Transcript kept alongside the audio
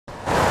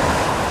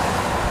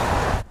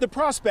The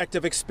prospect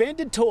of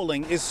expanded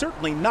tolling is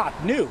certainly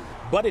not new,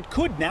 but it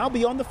could now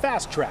be on the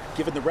fast track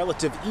given the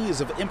relative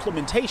ease of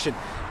implementation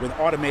with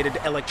automated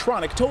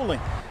electronic tolling,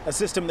 a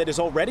system that is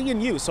already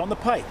in use on the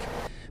Pike.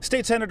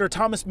 State Senator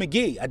Thomas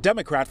McGee, a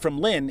Democrat from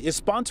Lynn,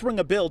 is sponsoring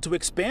a bill to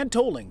expand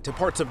tolling to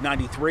parts of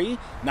 93,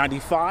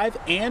 95,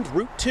 and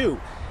Route 2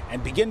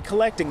 and begin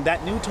collecting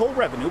that new toll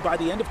revenue by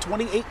the end of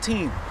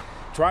 2018.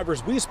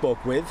 Drivers we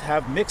spoke with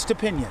have mixed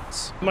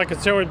opinions. My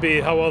concern would be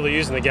how well they're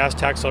using the gas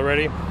tax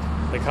already,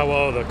 like how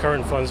well the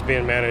current fund's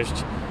being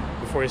managed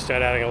before you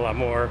start adding a lot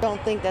more. I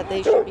don't think that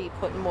they should be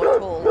putting more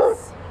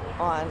tolls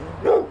on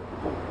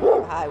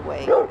the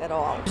highway at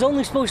all. It was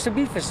only supposed to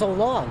be for so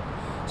long.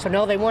 So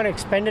now they want to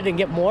expend it and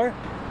get more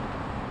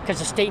because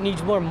the state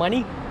needs more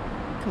money?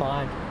 Come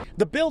on.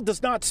 The bill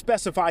does not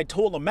specify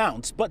toll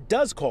amounts, but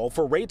does call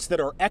for rates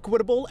that are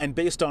equitable and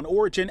based on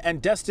origin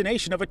and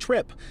destination of a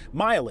trip,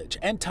 mileage,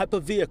 and type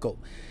of vehicle.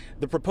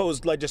 The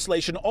proposed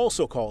legislation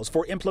also calls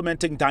for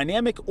implementing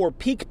dynamic or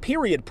peak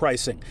period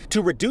pricing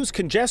to reduce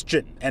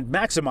congestion and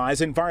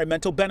maximize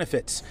environmental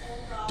benefits.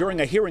 During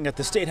a hearing at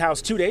the State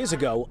House 2 days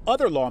ago,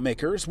 other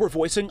lawmakers were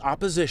voicing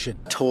opposition.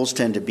 Tolls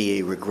tend to be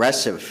a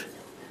regressive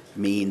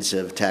means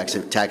of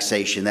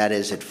taxation. That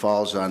is, it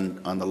falls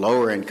on the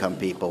lower income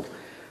people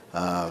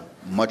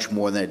much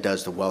more than it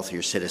does the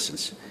wealthier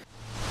citizens.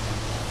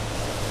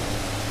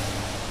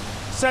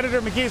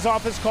 Senator McGee's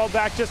office called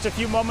back just a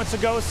few moments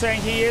ago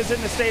saying he is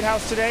in the State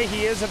House today.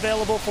 He is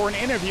available for an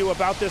interview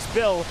about this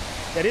bill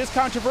that is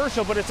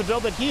controversial, but it's a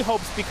bill that he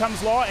hopes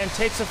becomes law and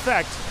takes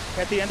effect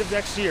at the end of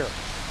next year.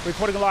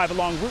 Reporting live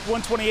along Route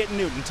 128 in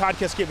Newton, Todd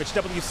Kiskiewicz,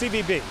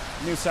 WCVB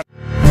News Center.